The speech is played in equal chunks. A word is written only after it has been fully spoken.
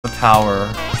tower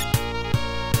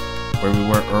where we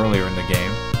were earlier in the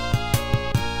game.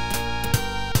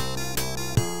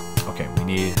 Okay, we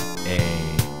need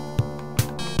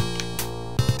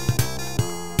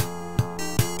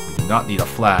we do not need a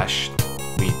flash.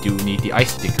 We do need the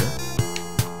ice sticker.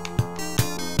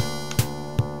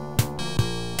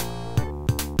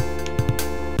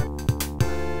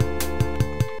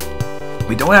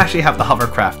 We don't actually have the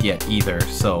hovercraft yet either,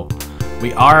 so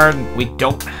we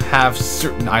don't have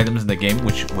certain items in the game,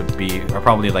 which are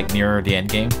probably like nearer the end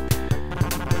game.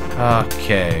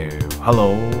 Okay,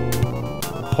 hello,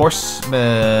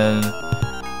 horseman.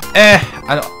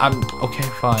 I'm okay,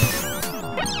 fine.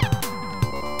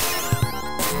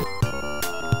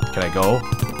 Can I go?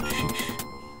 Sheesh.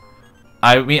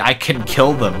 I mean, I can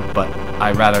kill them, but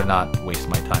I'd rather not waste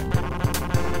my time.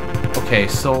 Okay,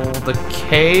 so the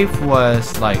cave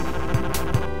was like...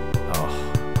 Oh,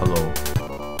 hello.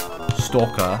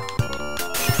 Stalker.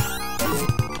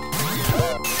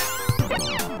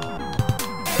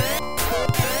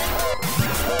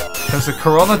 Because the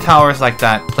Corona Tower is like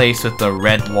that place with the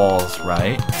red walls,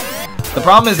 right? The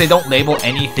problem is they don't label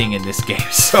anything in this game,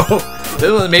 so... This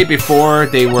was made before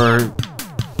they were...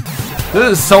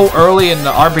 This is so early in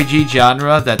the RPG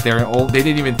genre that they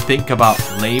didn't even think about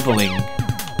labeling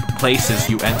places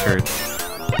you entered.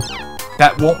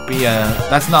 That won't be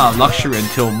that's not a luxury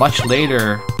until much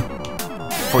later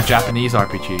for Japanese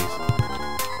RPGs.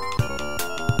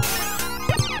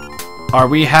 Are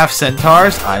we half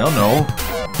centaurs? I don't know.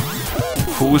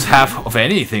 Who's half of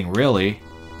anything, really?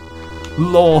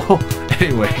 Lol.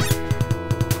 Anyway.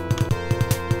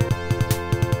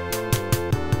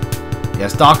 Yeah,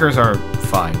 stalkers are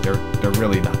fine. They're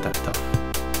really not that tough.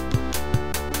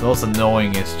 Those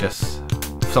annoying is just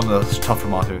some of those tougher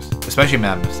monsters, especially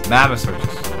mammoths. Mammoths are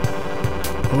just...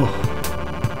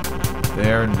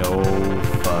 they're no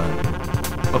fun.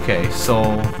 Okay,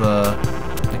 so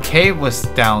the cave was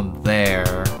down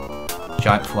there.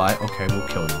 Giant fly. Okay, we'll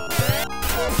kill you.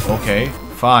 Okay,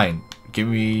 fine. Give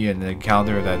me an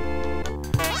encounter that...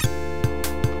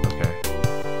 Okay.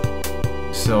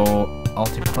 So,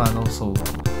 Altiplano, so...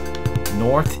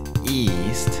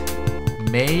 northeast...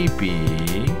 maybe...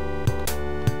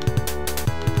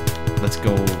 Let's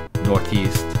go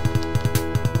northeast.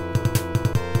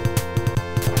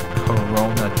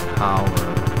 Corona Tower.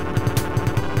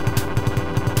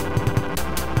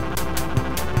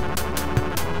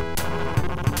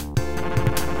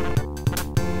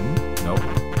 Nope.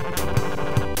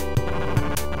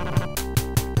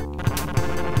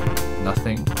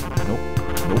 Nothing. Nope.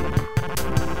 Nope.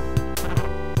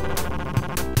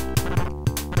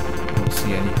 Don't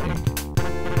see anything.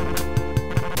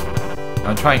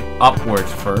 I'm trying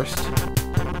upwards first.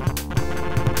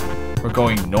 We're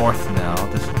going north now.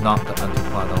 This is not the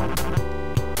Antiplano.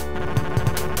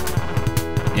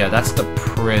 Yeah, that's the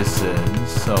prison,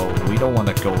 so we don't want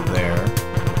to go there.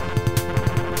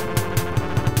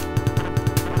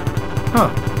 Huh.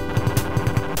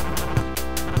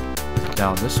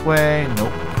 Down this way.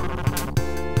 Nope.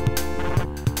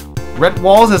 Red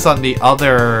Walls is on the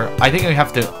other... I think we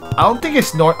have to... I don't think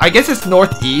it's north. I guess it's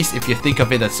northeast if you think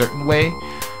of it a certain way.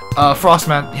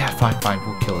 Frostman. Yeah, fine.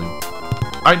 We'll kill him.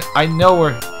 I know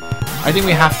we're... I think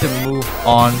we have to move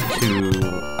on to...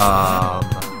 I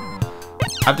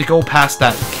have to go past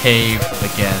that cave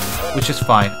again, which is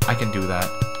fine. I can do that.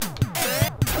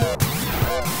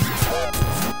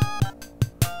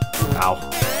 Ow.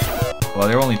 Well,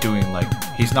 they're only doing like...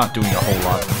 He's not doing a whole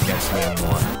lot against me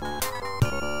anymore.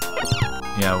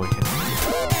 Yeah, we can...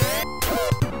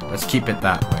 Let's keep it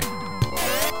that way.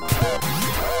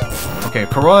 Okay,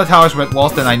 Corona Tower's red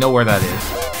walls, then I know where that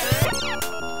is.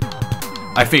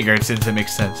 I figured, since it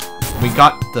makes sense. We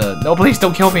got the... No, please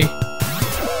don't kill me!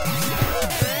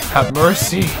 Have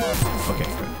mercy! Okay,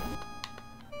 good.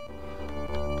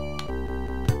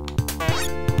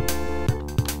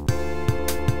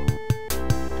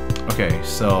 Okay,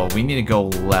 so we need to go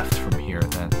left from here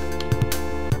then.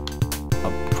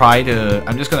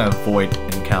 I'm just gonna avoid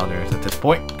encounters at this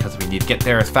point because we need to get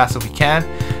there as fast as we can,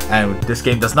 and this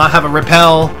game does not have a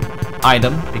repel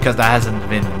item because that hasn't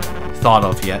been thought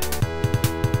of yet.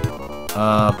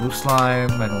 Blue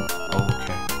slime, I don't... Oh,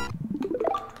 okay.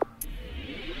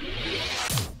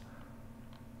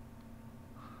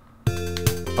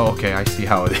 Oh, okay, I see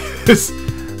how it is.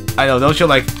 I know, don't you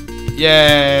like...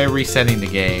 Yay, resetting the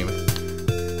game.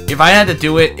 If I had to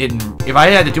do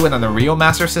it on the Rio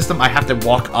Master system, I have to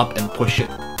walk up and push it.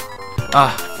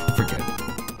 Forget it.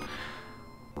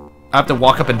 I have to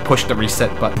walk up and push the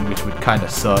reset button, which would kind of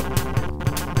suck.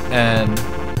 And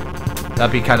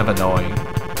that'd be kind of annoying.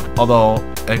 Although,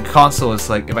 in console, it's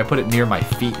like, if I put it near my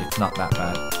feet, it's not that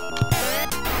bad.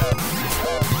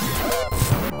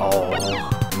 Oh,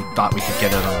 we thought we could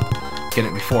get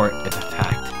it before it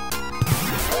attacked.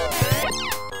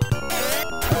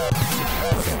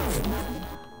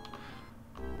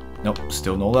 Nope,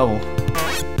 still no level.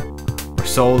 We're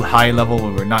so high level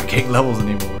when we're not getting levels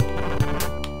anymore.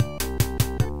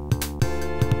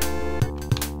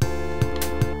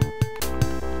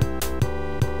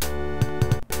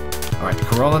 Alright, the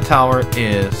Corona Tower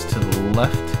is to the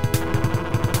left.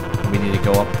 We need to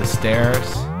go up the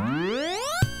stairs.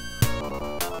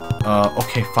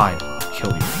 Okay, fine. I'll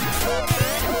kill you.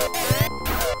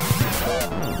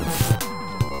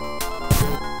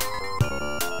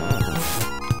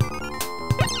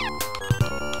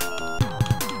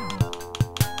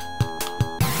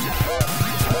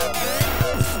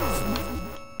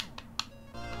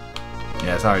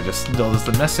 Yeah, sorry, just noticed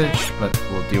the message, but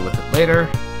we'll deal with it later.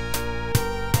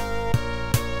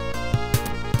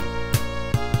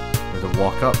 We're to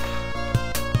walk up.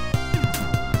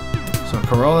 So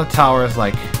Corona Tower is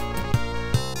like...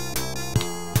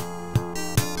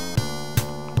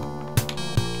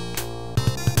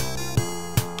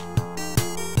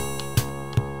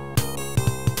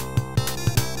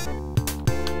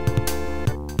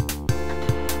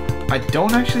 I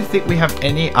don't actually think we have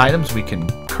any items we can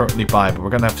currently buy, but we're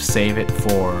gonna have to save it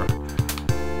for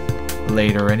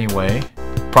later anyway.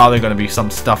 Probably gonna be some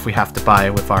stuff we have to buy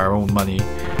with our own money.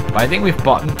 But I think we've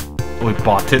bought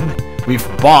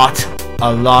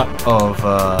a lot of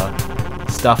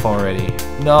stuff already.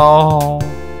 No!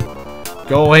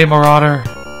 Go away, Marauder!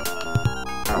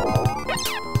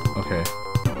 Okay.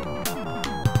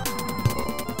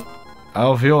 I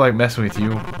don't feel like messing with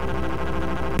you.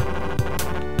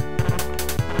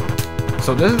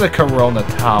 So this is the Corona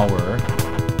Tower.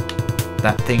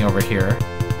 That thing over here.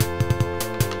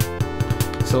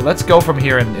 So let's go from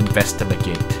here and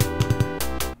investigate.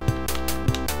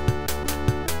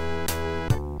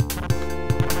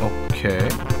 Okay.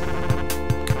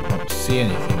 Don't see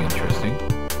anything interesting.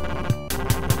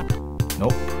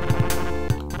 Nope.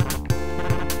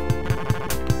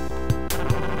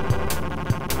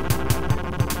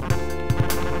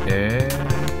 Okay.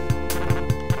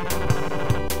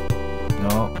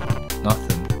 No,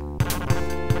 nothing.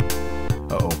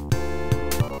 Uh-oh.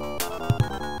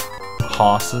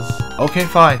 Horses? Okay,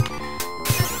 fine.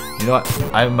 You know what?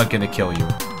 I'm gonna kill you.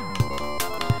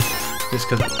 Just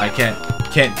because I can't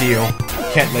deal.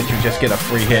 Can't let you just get a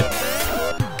free hit.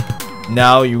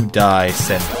 Now you die,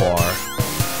 Centaur.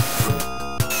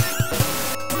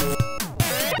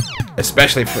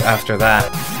 Especially after that.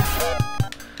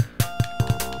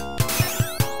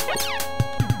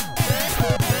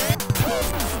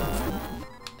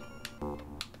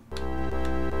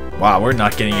 Wow, we're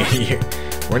not getting any.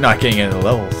 We're not getting any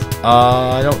levels.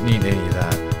 I don't need any of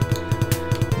that.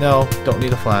 No, don't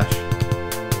need a flash.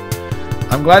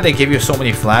 I'm glad they give you so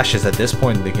many flashes at this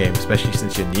point in the game, especially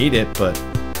since you need it, but...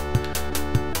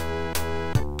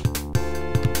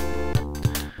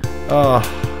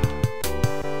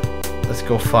 let's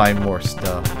go find more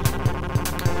stuff.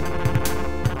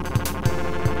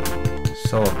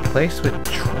 So, a place with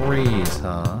trees,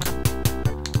 huh?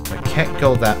 I can't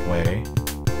go that way.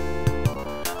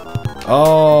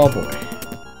 Oh, boy.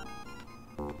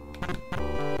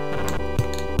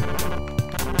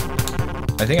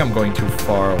 I think I'm going too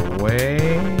far away.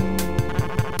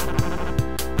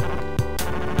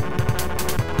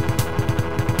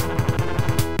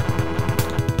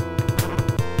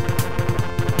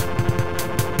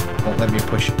 Won't let me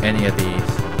push any of these.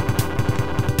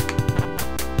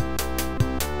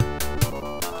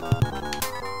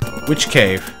 Which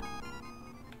cave?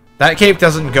 That cave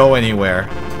doesn't go anywhere.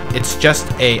 It's just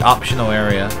a optional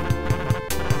area.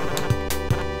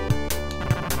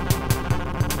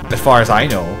 As far as I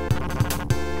know.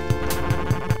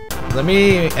 Let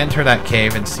me enter that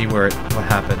cave and see what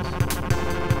happens.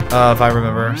 If I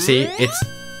remember. See, it's...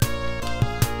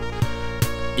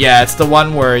 Yeah, it's the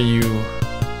one where you...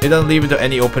 It doesn't lead into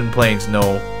any open plains,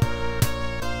 no.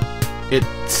 It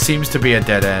seems to be a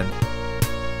dead end.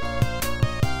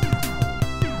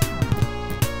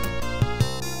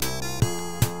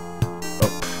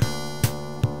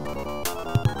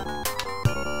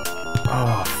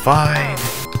 Oh, fine.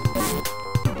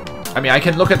 I mean, I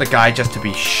can look at the guide just to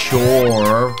be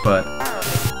sure, but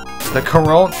the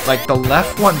Corona, like the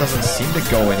left one doesn't seem to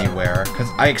go anywhere because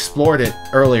I explored it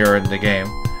earlier in the game.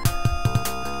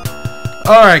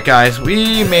 Alright guys,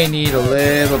 we may need a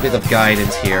little bit of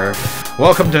guidance here.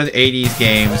 Welcome to the 80s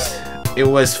games. It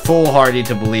was foolhardy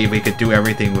to believe we could do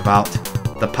everything without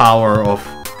the power of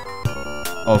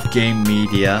game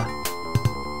media.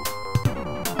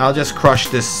 I'll just crush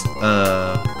this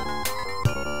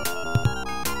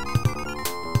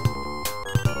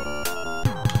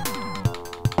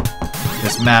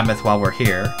mammoth while we're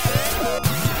here.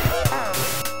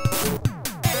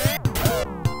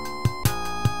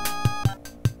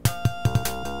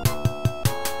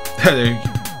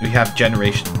 We have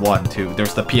Generation 1 too.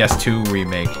 There's the PS2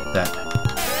 remake that...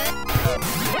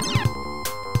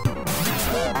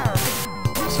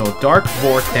 So Dark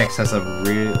Vortex has a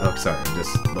real... Oh, sorry, I'm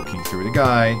just looking through the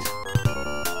guide.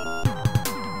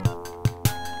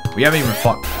 We haven't even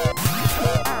fought...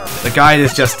 The guide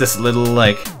is just this little,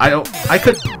 like... I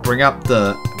could bring up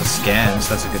the scans,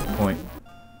 that's a good point.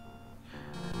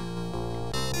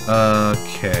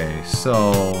 Okay,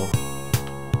 so...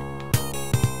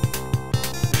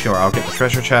 Sure, I'll get the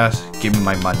treasure chest. Give me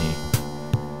my money.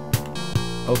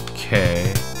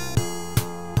 Okay.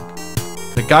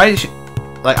 The guide...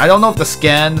 Like, I don't know if the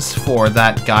scans for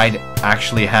that guide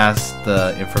actually has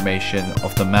the information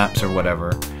of the maps or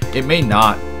whatever. It may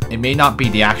not. It may not be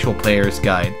the actual player's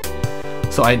guide.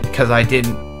 So because I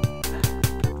didn't...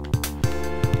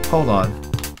 Hold on.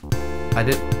 I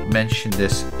didn't mention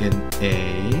this in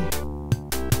a...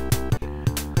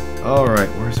 Alright,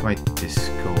 where's my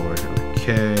Discord?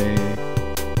 Okay.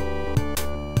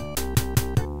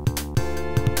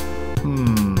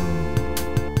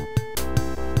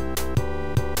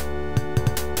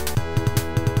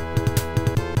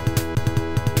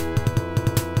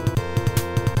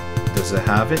 Does it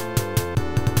have it?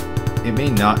 It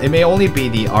may not. It may only be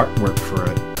the artwork for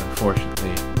it,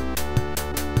 unfortunately.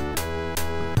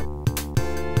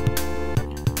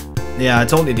 Yeah,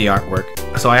 it's only the artwork.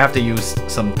 So I have to use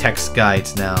some text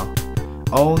guides now.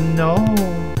 Oh no!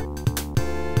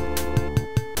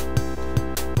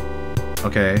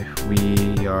 Okay,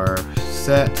 we are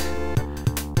set.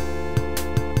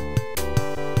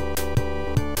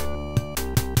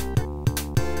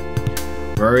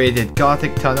 Buried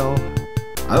Gothic Tunnel.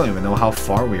 I don't even know how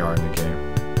far we are in the game.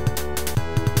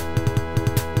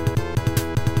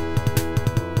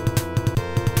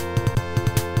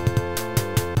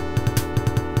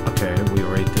 Okay, we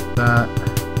already did that.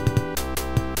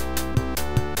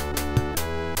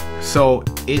 So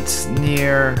it's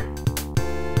near...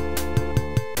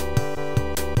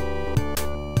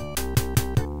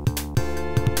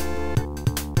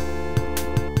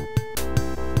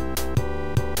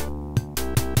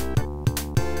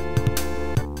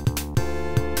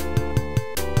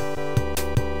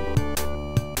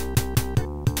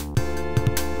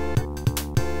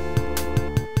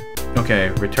 Okay,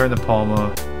 return to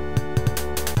Palma.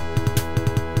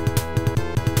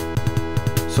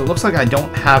 So it looks like I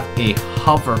don't have a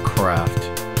hovercraft.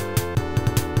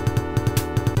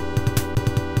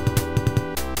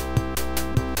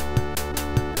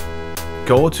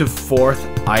 Go to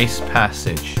 4th Ice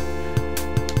Passage.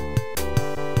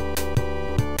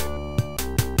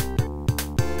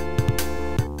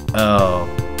 Oh.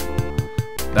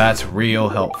 That's real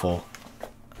helpful.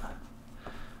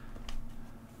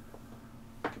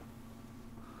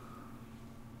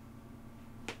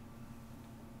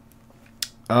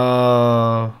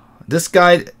 This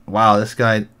guide, wow, this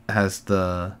guide has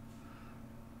the...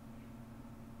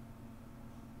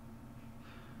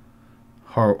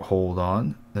 Hold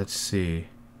on, let's see.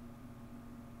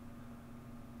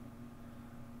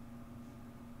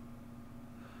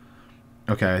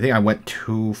 Okay, I think I went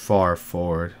too far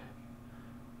forward.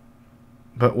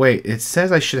 But wait, it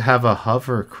says I should have a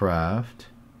hovercraft.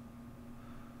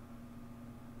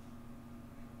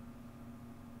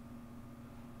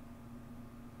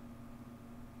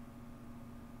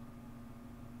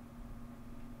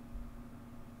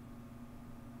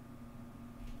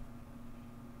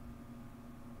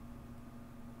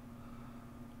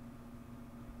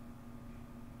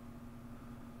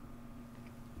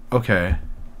 Okay.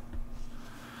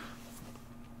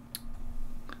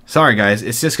 Sorry guys,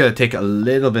 it's just gonna take a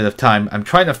little bit of time. I'm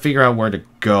trying to figure out where to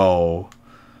go.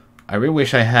 I really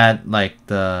wish I had like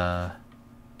the...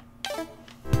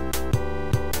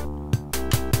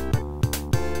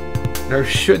 There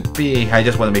should be... I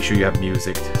just want to make sure you have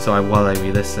music so while I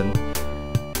re-listen.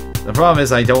 The problem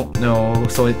is I don't know.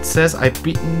 So it says I've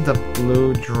beaten the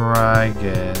blue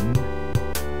dragon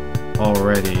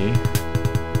already.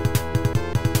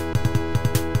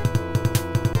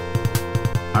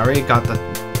 I already got the...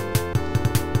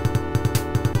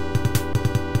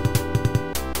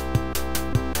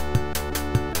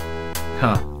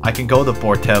 Huh. I can go to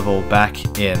Bortevo back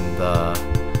in the...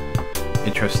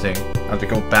 Interesting. I have to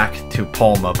go back to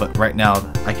Palma, but right now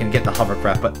I can get the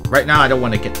hovercraft. But right now I don't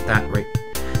want to get that right,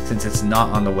 since it's not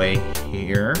on the way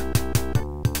here.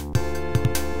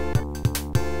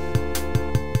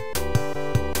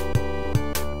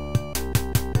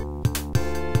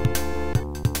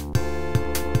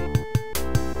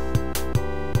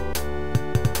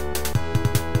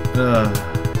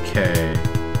 Okay.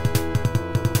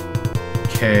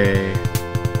 Okay.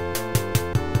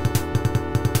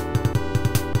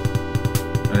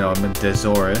 I know, I'm in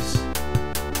Desaurus.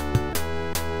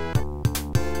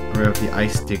 Rid of the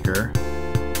ice digger.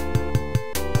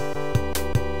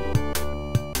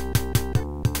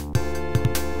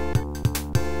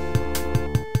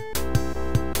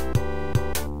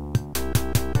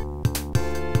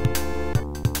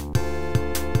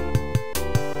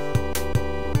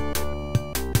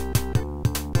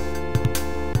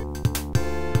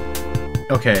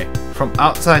 Okay, from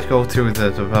outside go through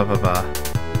the blah blah blah.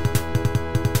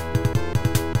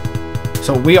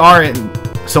 So we are in.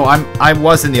 So I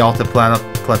was in the Alta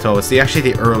Plateau. It's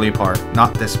actually the early part,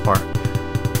 not this part.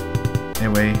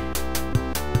 Anyway.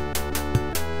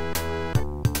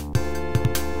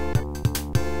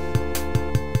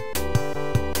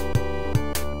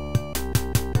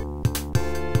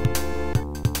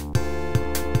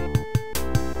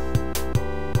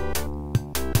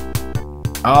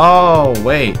 Oh,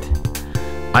 wait.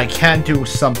 I can't do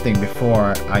something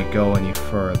before I go any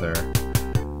further.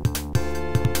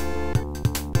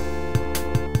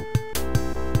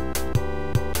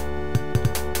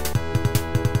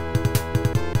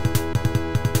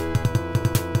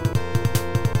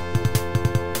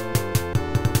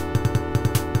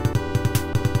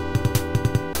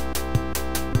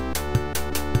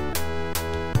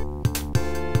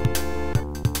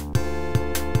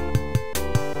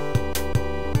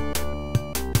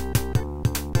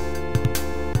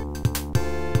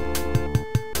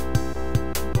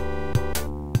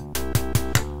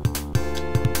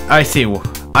 I see.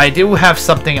 I do have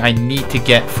something I need to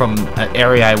get from an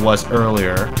area I was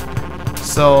earlier.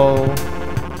 So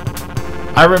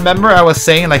I remember I was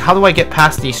saying, like, how do I get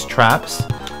past these traps?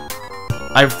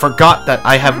 I forgot that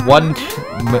I have one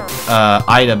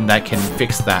item that can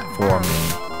fix that for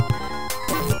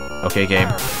me. Okay, game.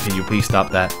 Can you please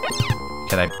stop that?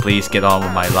 Can I please get on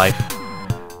with my life?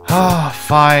 Ah,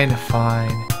 fine,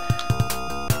 fine.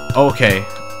 Okay.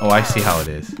 Oh, I see how it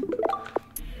is.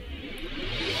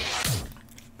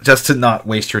 Just to not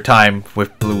waste your time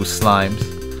with blue slimes.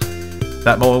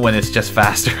 That moment when it's just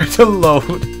faster to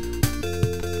load.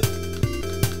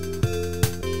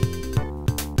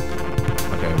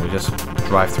 Okay, we just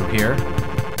drive through here.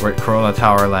 We're at Corona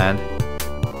Tower land.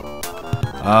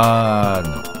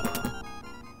 No.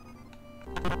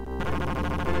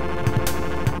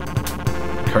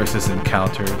 Curses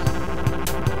encounters.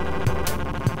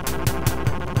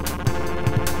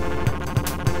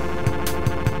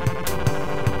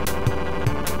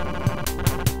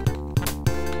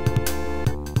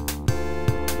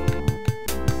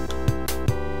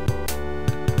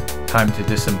 Time to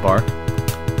disembark.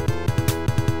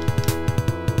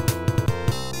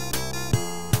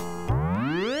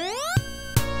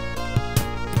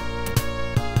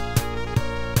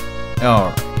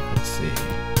 Alright, let's see.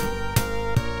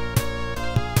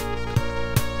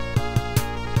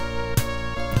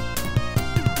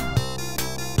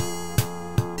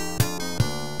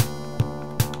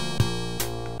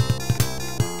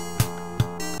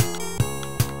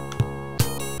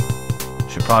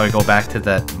 Should probably go back to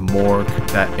that morgue,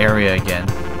 that area again.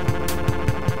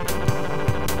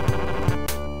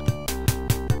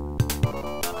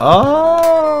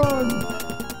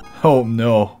 Oh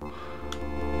no.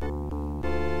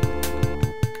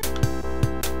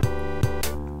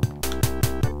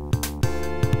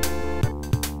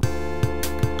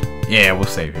 Yeah, we'll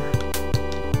save here.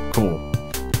 Cool.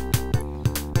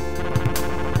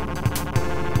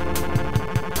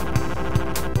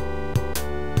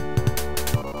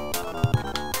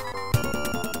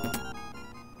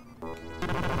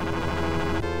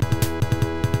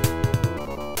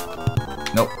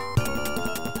 Nope.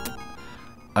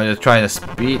 I'm just trying to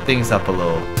speed things up a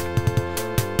little.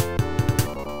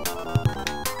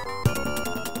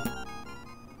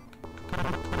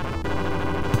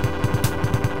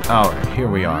 Alright, here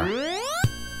we are.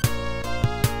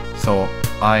 So,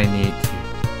 I need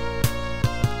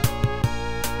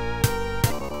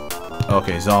to...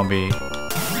 Okay, zombie.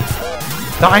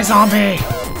 Die, zombie!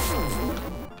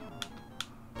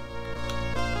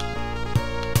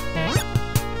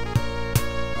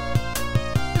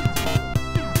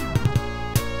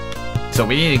 So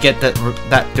we need to get that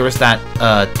there was that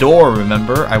door,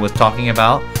 remember, I was talking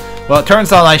about? Well, it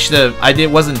turns out I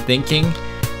wasn't thinking,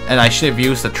 and I should have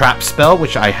used the trap spell,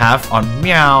 which I have on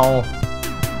Meow.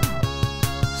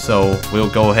 So we'll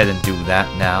go ahead and do that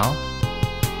now.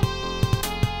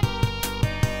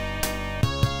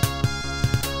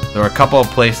 There were a couple of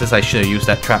places I should have used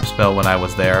that trap spell when I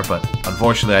was there, but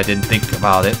unfortunately I didn't think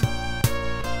about it.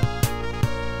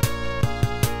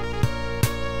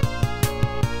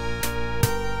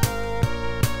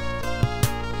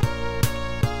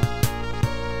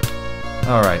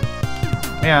 Alright.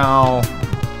 Meow.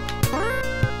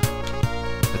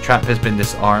 The trap has been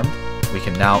disarmed. We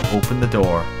can now open the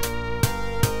door.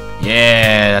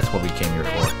 Yeah, that's what we came here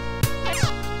for.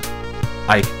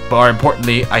 More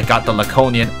importantly, I got the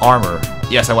Laconian armor.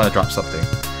 Yes, I want to drop something.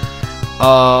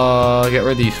 Get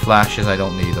rid of these flashes. I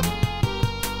don't need them.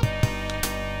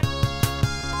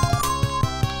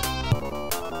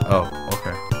 Oh,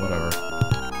 okay, whatever.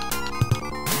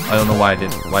 I don't know why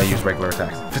I use regular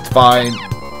attacks. It's fine.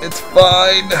 It's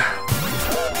fine.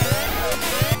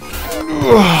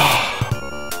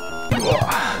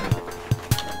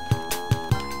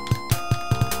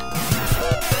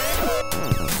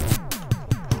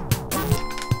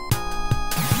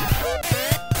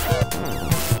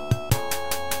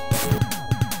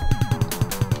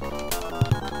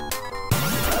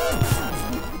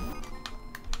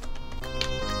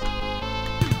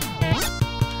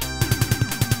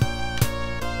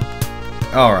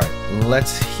 Alright,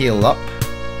 let's heal up.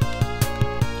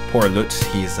 Poor Lutz,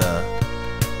 he's oh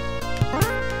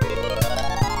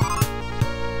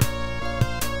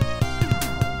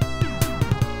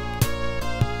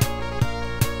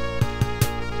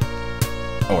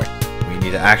wait, we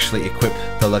need to actually equip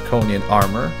the Laconian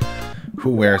armor.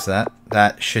 Who wears that?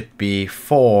 That should be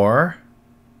for...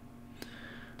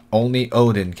 Only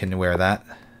Odin can wear that.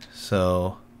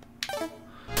 So...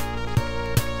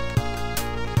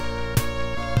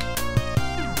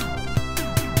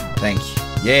 Thank you.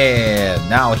 Yeah,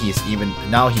 now he's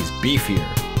beefier.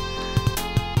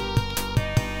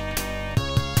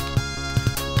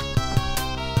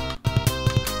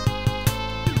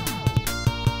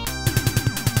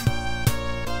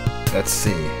 Let's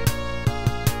see.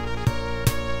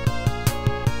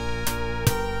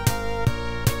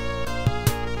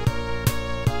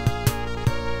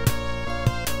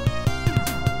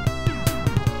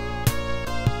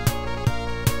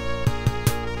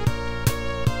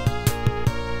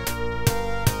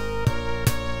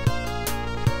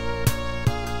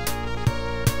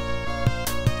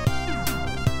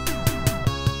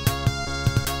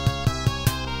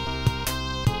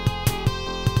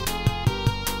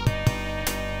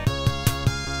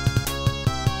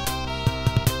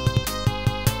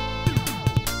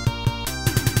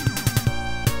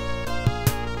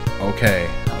 Okay.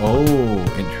 Oh,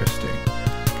 interesting.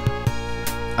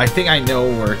 I think I know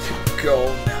where to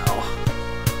go now.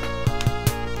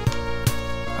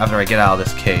 After I get out of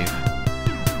this cave.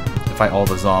 To fight all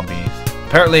the zombies.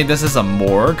 Apparently this is a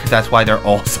morgue. That's why they're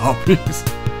all zombies.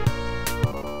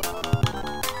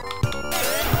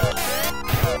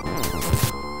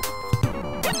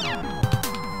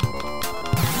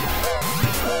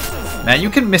 Man, you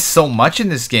can miss so much in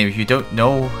this game if you don't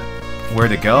know where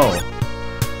to go.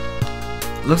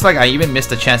 Looks like I even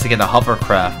missed a chance to get a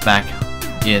hovercraft back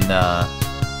in the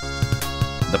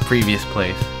previous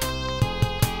place.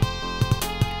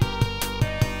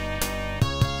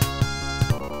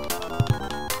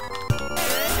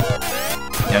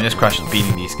 Yeah, I'm just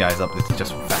beating these guys up. It's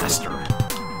just faster.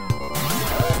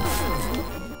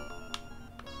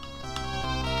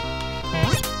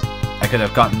 I could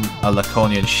have gotten a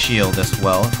Laconian shield as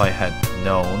well if I had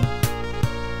known.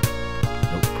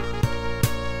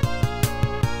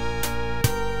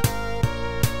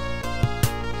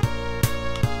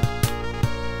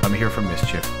 I'm here for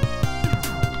mischief.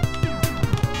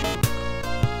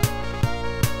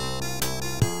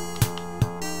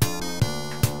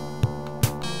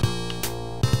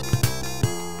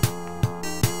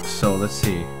 So let's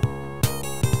see.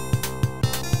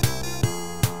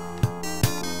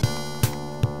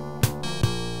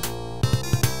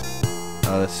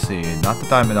 Let's see. Not the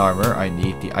diamond armor. I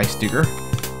need the ice digger.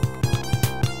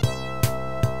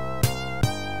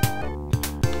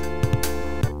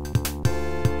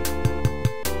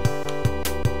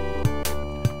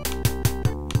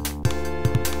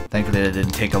 Thankfully, it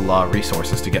didn't take a lot of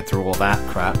resources to get through all that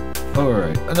crap.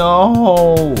 Alright.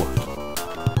 No!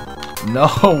 No,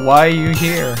 why are you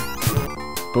here?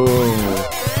 Boo.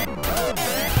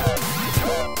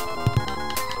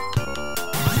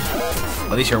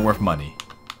 At least you're worth money.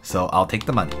 So I'll take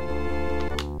the money.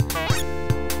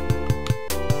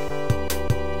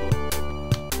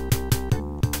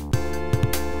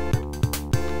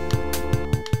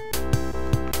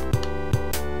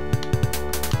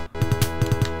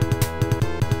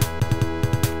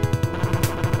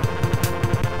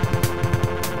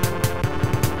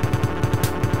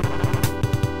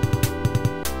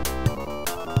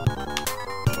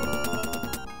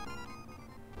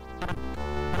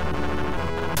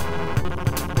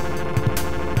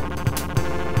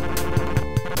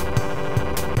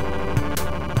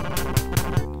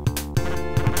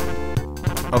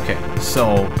 Okay,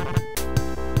 so...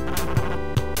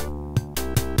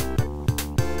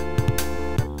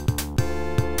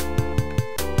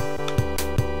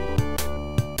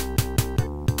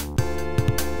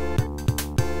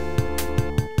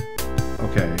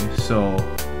 Okay, so...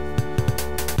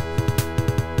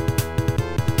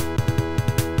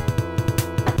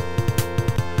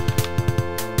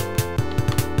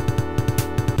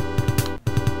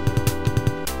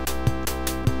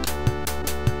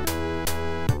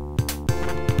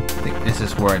 This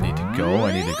is where I need to go.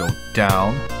 I need to go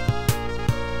down.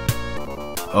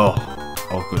 Oh.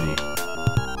 Oh, goody.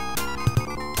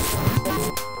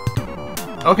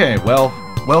 Okay, well,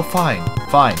 fine.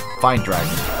 Fine,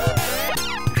 dragon.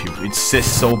 If you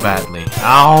insist so badly.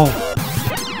 Ow!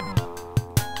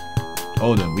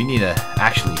 Oh, then we need to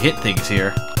actually hit things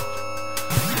here.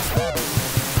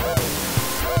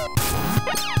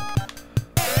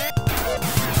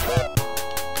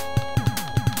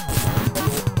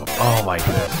 Oh my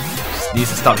goodness. Just needs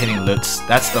to stop hitting Lutz.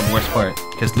 That's the worst part.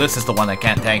 Because Lutz is the one that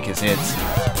can't tank his hits.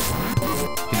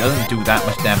 He doesn't do that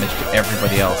much damage to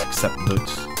everybody else except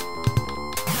Lutz.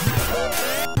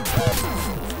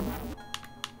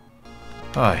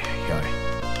 Ay, ay.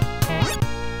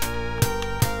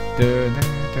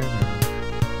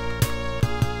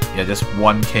 Yeah, just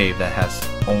one cave that has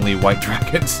only white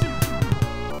dragons.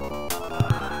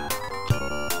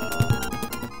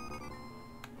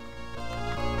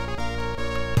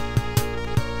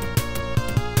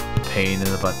 Pain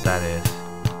in the butt that is.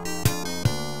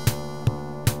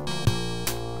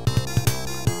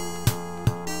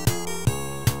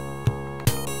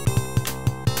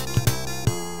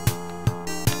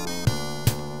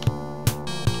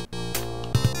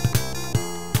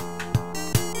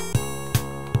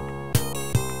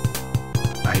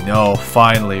 I know,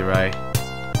 finally, right?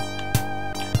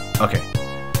 Okay,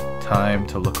 time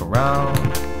to look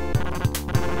around.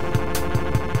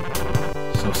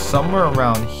 So somewhere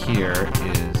around here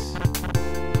is...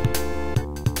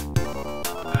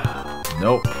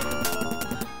 Nope.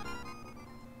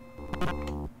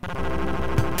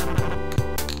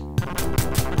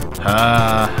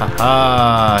 Ha ha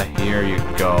ha! Here you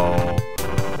go.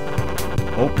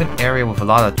 Open area with a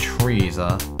lot of trees,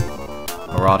 huh?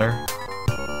 Marauder?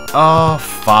 Oh,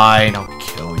 fine, I'll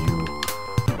kill you.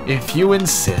 If you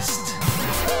insist.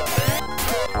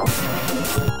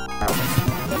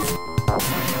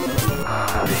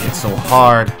 They hit so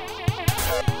hard.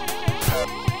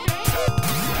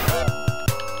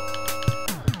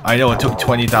 I know it took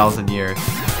 20,000 years.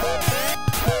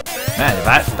 Man,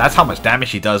 that's how much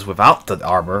damage he does without the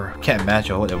armor. Can't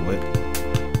imagine what it would.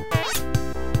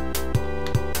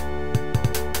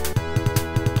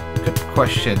 Good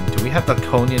question. Do we have the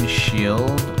Laconian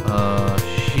shield?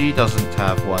 She doesn't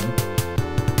have one.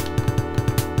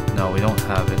 No, we don't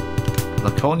have it.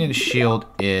 Laconian shield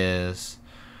is...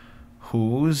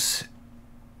 Whose?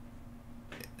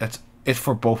 It's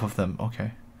for both of them.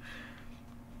 Okay.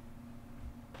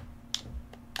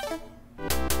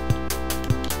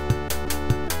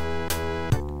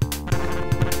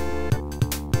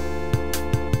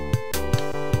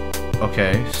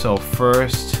 Okay, so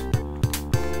first,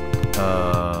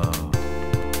 oh,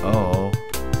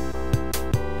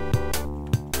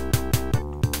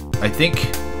 I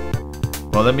think.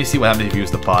 Well, let me see what happens if you use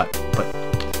the pot. But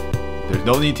there's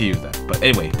no need to use that. But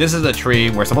anyway, this is a tree.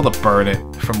 We're supposed to burn it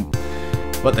from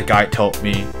what the guide told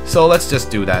me. So let's just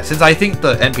do that, since I think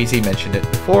the NPC mentioned it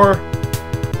before.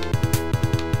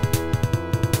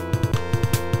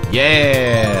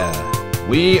 Yeah,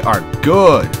 we are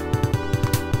good.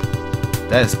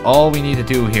 That is all we need to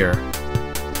do here.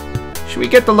 Should we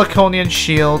get the Laconian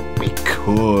shield? We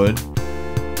could.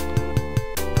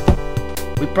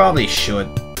 We probably should.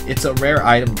 It's a rare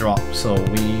item drop, so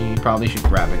we probably should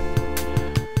grab it.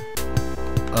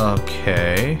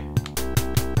 Okay.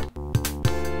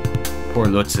 Poor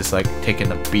Lutz is like taking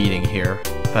a beating here,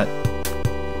 but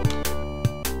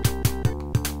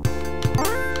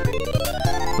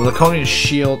the Laconian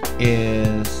shield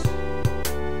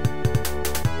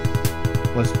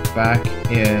was back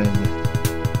in...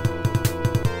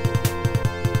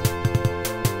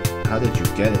 How did you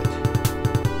get it?